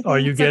listen to anything. Are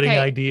you getting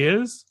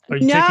ideas? Are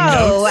you taking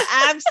No, notes?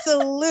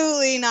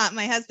 absolutely not.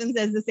 My husband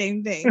says the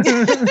same thing.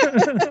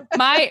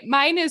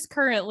 Mine is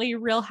currently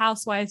Real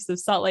Housewives of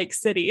Salt Lake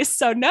City,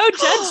 so no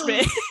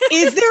judgment.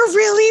 Is there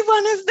really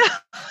one of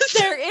those?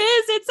 There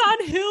is. It's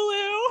on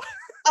Hulu.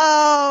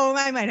 Oh,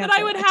 I might have. But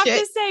I would have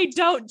to say,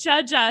 don't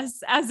judge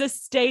us as a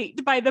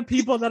state by the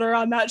people that are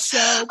on that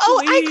show.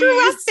 Oh, I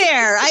grew up please.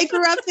 there. I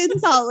grew up in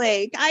Salt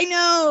Lake. I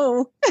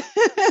know.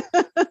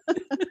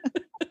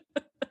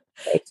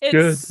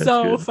 It's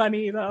so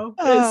funny, though.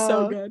 It's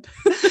so good.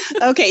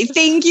 Okay.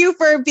 Thank you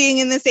for being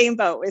in the same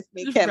boat with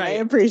me, Kim. Right. I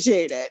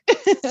appreciate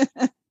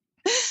it.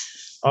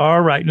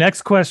 All right.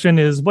 Next question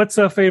is, what's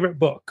a favorite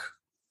book?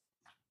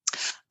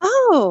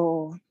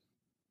 Oh.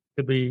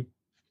 Could be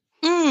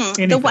the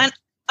anything. one.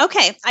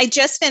 Okay.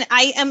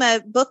 I am a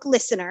book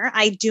listener.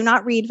 I do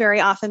not read very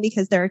often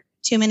because there are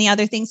too many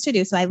other things to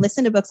do. So I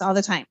listen to books all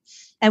the time.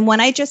 And one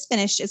I just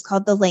finished is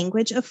called The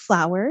Language of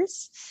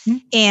Flowers.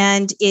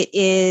 And it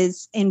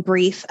is in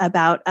brief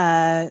about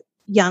a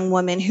young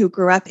woman who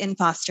grew up in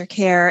foster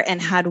care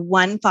and had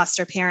one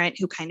foster parent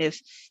who kind of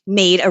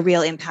made a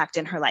real impact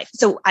in her life.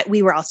 So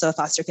we were also a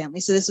foster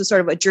family. So this was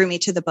sort of what drew me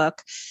to the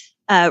book.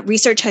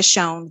 Research has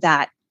shown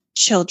that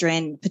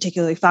children,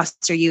 particularly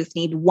foster youth,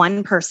 need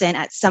one person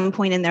at some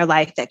point in their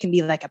life that can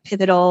be like a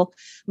pivotal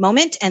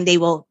moment, and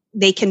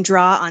they can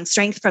draw on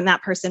strength from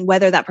that person,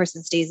 whether that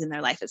person stays in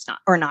their life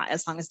or not,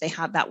 as long as they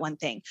have that one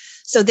thing.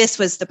 So this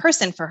was the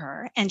person for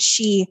her, and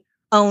she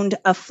owned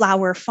a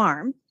flower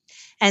farm.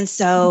 And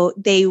so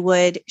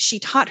she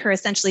taught her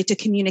essentially to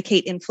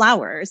communicate in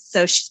flowers.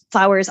 So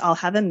flowers all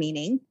have a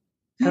meaning.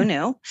 Who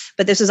knew?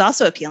 But this was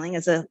also appealing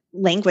as a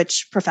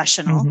language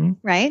professional,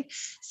 right?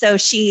 So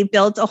she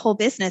built a whole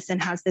business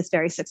and has this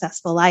very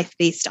successful life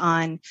based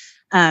on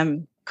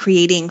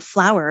creating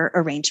flower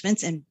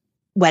arrangements and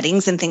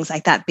weddings and things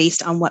like that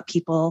based on what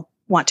people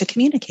want to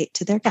communicate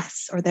to their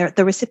guests or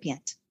the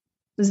recipient.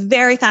 It was a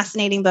very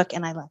fascinating book,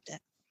 and I loved it.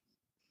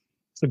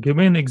 So give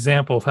me an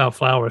example of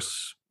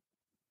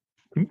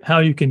how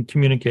you can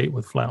communicate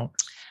with flowers.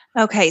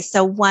 Okay,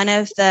 so one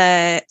of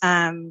the,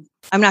 I'm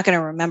not going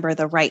to remember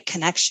the right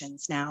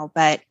connections now,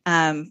 but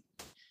I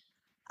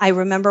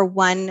remember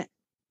one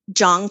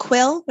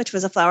jonquil, which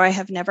was a flower I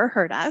have never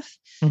heard of,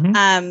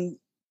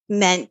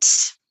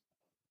 meant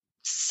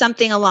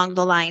something along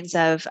the lines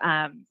of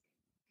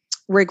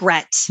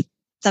regret,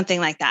 something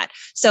like that.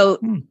 So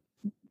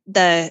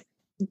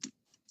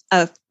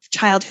a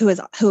child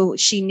who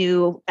she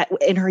knew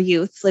in her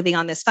youth living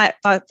on this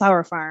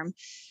flower farm,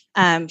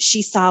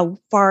 she saw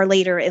far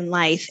later in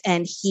life,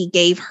 and he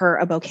gave her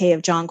a bouquet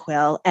of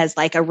jonquil as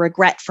like a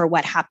regret for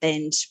what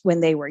happened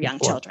when they were young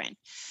children.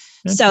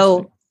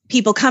 So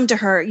people come to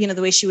her,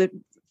 the way she would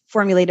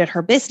formulated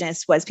her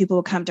business was people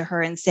would come to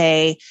her and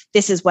say,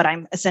 this is what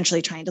I'm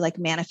essentially trying to like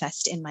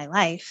manifest in my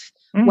life.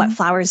 What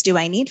flowers do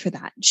I need for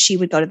that? She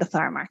would go to the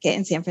flower market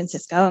in San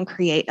Francisco and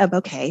create a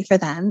bouquet for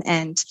them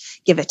and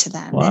give it to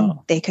them. Wow. And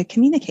they could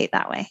communicate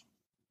that way.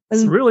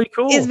 It's really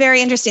cool. It's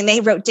very interesting.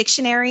 They wrote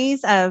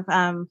dictionaries of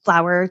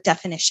flower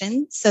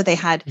definitions. So they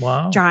had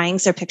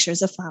drawings or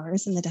pictures of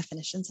flowers and the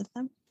definitions of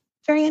them.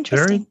 Very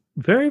interesting.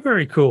 Very,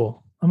 very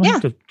cool. I'm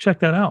going to have to check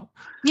that out.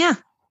 Yeah.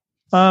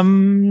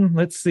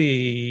 Let's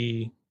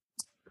see.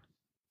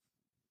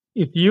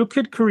 If you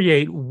could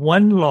create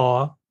one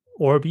law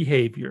or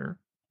behavior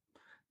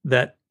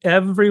that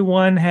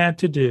everyone had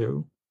to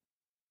do,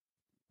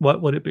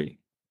 what would it be?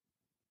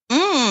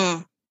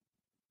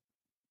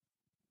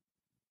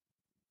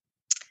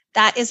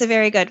 That is a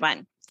very good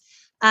one.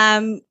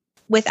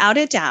 Without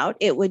a doubt,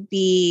 it would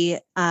be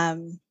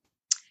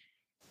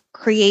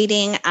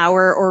creating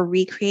or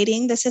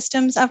recreating the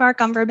systems of our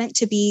government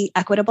to be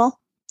equitable.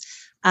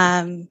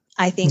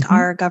 I think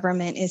our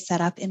government is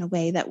set up in a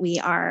way that we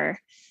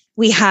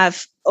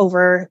have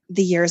over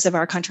the years of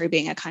our country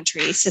being a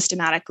country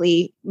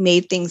systematically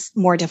made things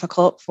more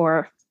difficult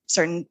for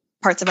certain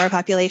parts of our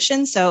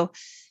population. So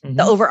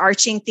the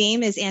overarching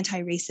theme is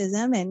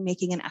anti-racism and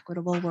making an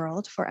equitable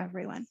world for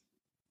everyone.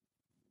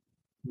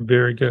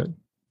 Very good.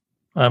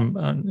 I'm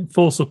in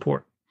full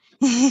support.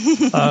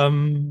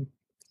 Who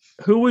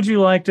would you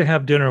like to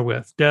have dinner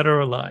with, dead or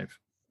alive?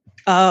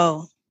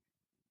 Oh.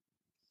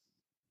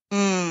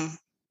 The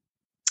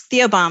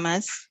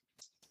Obamas.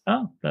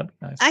 Oh, that'd be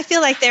nice. I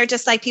feel like they're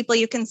just like people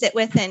you can sit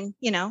with and,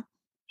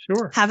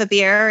 sure, have a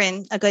beer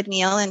and a good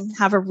meal and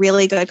have a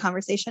really good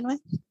conversation with.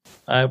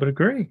 I would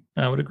agree.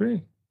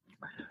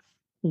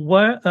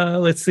 What?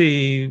 Let's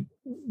see.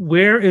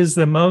 Where is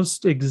the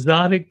most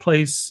exotic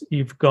place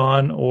you've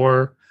gone,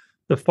 or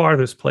the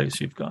farthest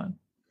place you've gone?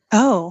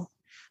 Oh,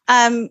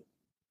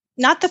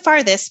 not the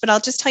farthest, but I'll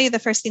just tell you the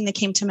first thing that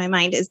came to my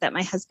mind is that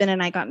my husband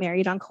and I got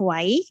married on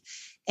Kauai,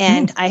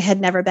 and I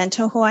had never been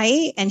to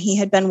Hawaii, and he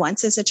had been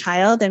once as a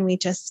child, and we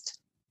just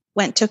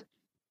went to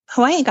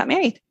Hawaii and got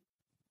married.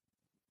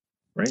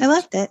 Great. I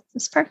loved it. It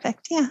was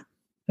perfect. Yeah.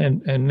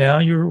 And now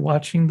you're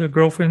watching The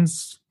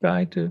Girlfriend's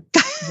Guide to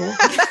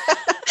Divorce.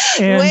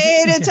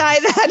 Way to tie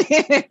that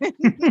in.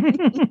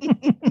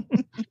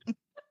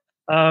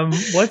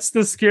 What's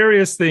the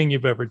scariest thing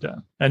you've ever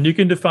done? And you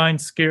can define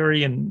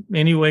scary in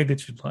any way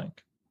that you'd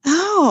like.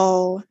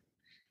 Oh,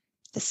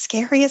 the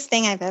scariest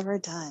thing I've ever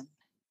done.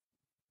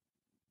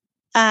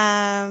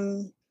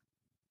 Oh,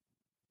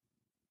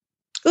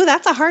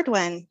 that's a hard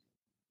one.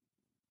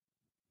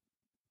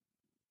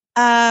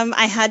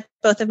 I had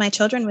both of my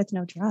children with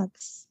no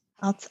drugs.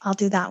 I'll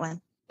do that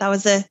one. That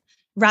was a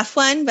rough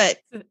one, but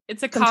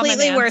it's a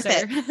completely worth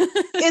it.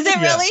 Is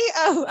it really?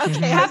 Oh,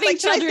 okay. Having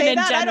children in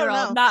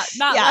general, not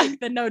like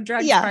the no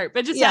drugs part,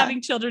 but just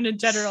having children in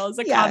general is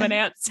a common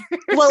answer.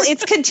 Well,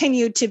 it's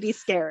continued to be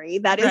scary.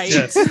 That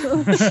is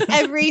true.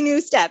 Every new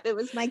step. It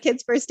was my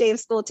kid's first day of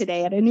school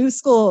today at a new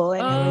school,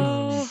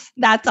 and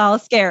that's all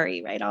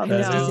scary, right? All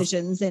those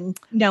decisions and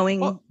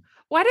knowing. Well,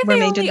 why did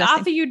they only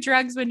offer you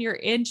drugs when you're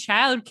in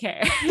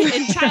childcare,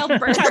 in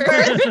childbirth?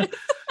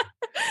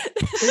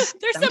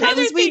 There's some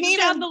other things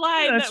down the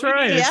line. That's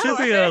right. It should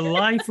be a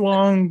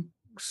lifelong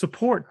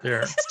support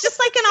there. It's just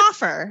like an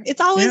offer. It's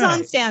always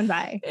on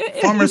standby.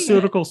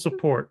 Pharmaceutical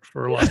support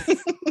for life.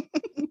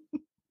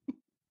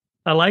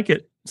 I like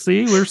it.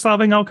 See, we're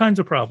solving all kinds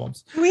of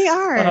problems. We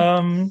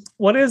are.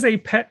 What is a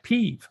pet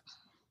peeve?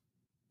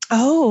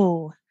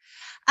 Oh,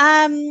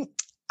 when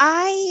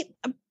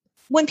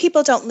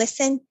people don't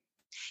listen.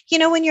 You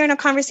know, when you're in a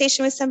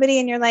conversation with somebody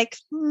and you're like,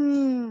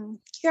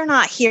 you're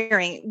not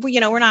hearing,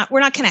 we're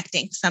not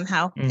connecting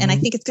somehow. Mm-hmm. And I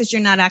think it's because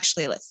you're not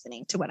actually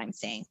listening to what I'm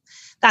saying.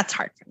 That's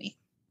hard for me.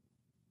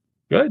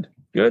 Good.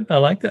 I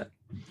like that.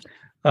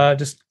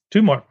 Just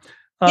two more.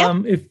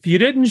 If you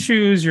didn't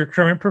choose your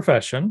current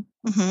profession,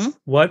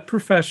 what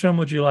profession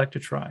would you like to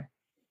try?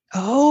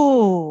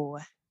 Oh,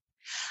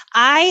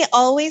 I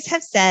always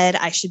have said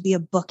I should be a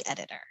book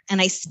editor.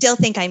 And I still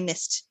think I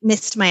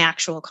missed my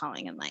actual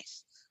calling in life.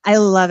 I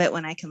love it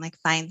when I can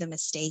find the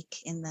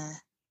mistake in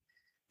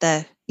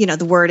the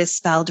word is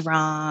spelled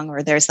wrong,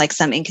 or there's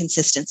some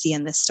inconsistency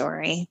in this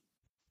story.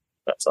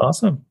 That's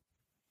awesome.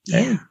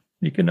 Yeah. Hey,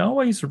 you can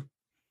always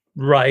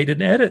write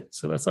and edit.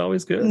 So that's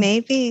always good.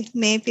 Maybe.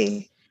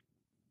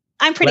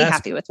 I'm pretty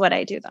happy with what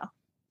I do though.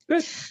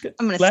 Good.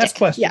 I'm going to Last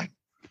question. Yeah.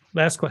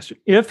 Last question.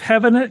 If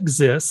heaven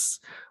exists,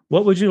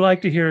 what would you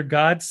like to hear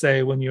God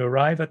say when you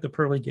arrive at the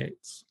pearly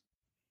gates?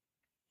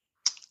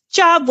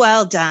 Job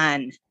well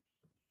done.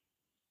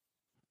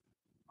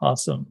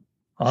 Awesome.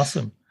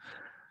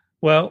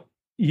 Well,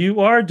 you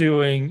are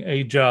doing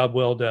a job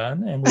well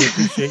done, and we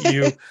appreciate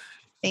you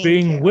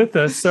being with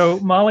us. So,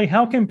 Molly,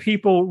 how can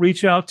people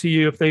reach out to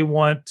you if they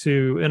want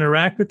to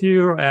interact with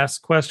you or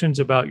ask questions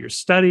about your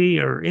study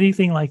or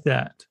anything like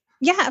that?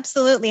 Yeah,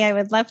 absolutely. I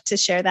would love to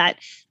share that.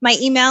 My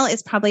email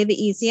is probably the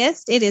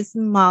easiest. It is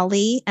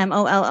Molly,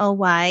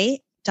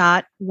 MOLLY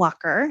 .Walker,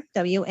 WALKER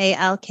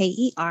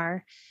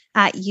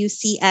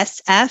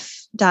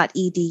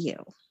 @UCSF.edu.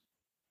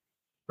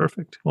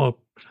 Perfect. Well,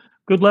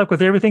 good luck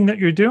with everything that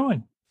you're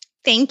doing.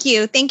 Thank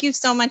you. Thank you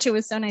so much. It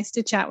was so nice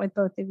to chat with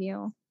both of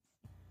you.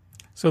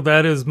 So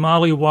that is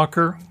Molly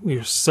Walker. We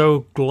are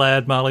so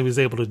glad Molly was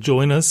able to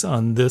join us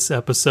on this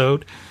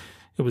episode.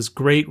 It was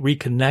great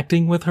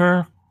reconnecting with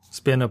her. It's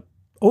been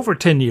over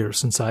 10 years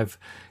since I've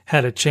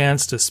had a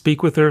chance to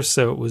speak with her,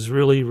 so it was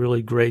really,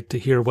 really great to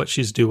hear what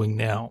she's doing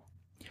now.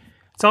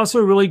 It's also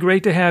really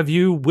great to have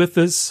you with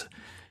us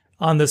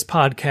on this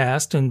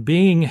podcast and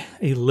being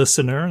a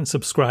listener and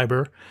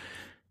subscriber.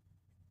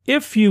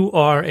 If you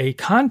are a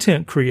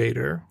content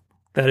creator,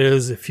 that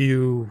is, if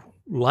you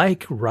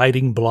like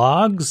writing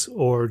blogs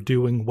or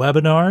doing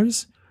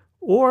webinars,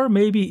 or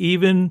maybe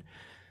even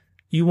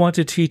you want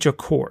to teach a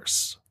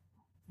course,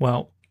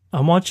 well,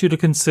 I want you to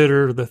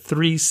consider the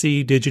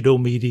 3C Digital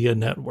Media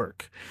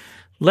Network.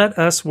 Let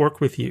us work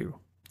with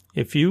you.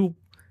 If you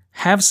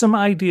have some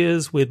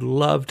ideas, we'd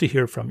love to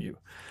hear from you.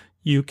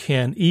 You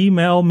can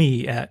email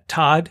me at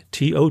Todd,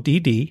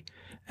 TODD,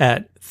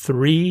 at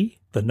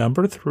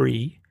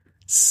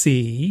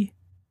 3C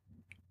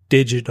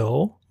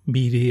Digital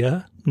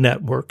Media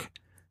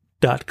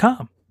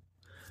Network.com.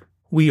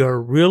 We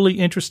are really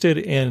interested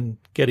in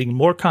getting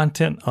more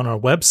content on our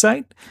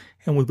website,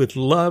 and we would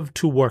love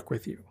to work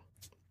with you.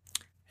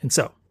 And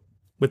so,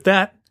 with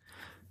that,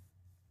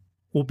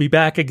 we'll be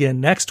back again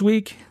next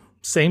week,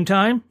 same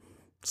time,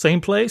 same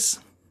place.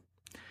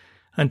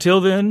 Until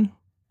then,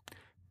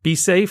 be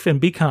safe and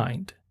be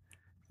kind.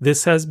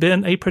 This has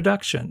been a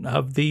production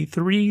of the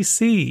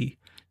 3C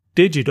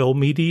Digital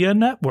Media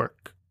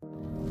Network.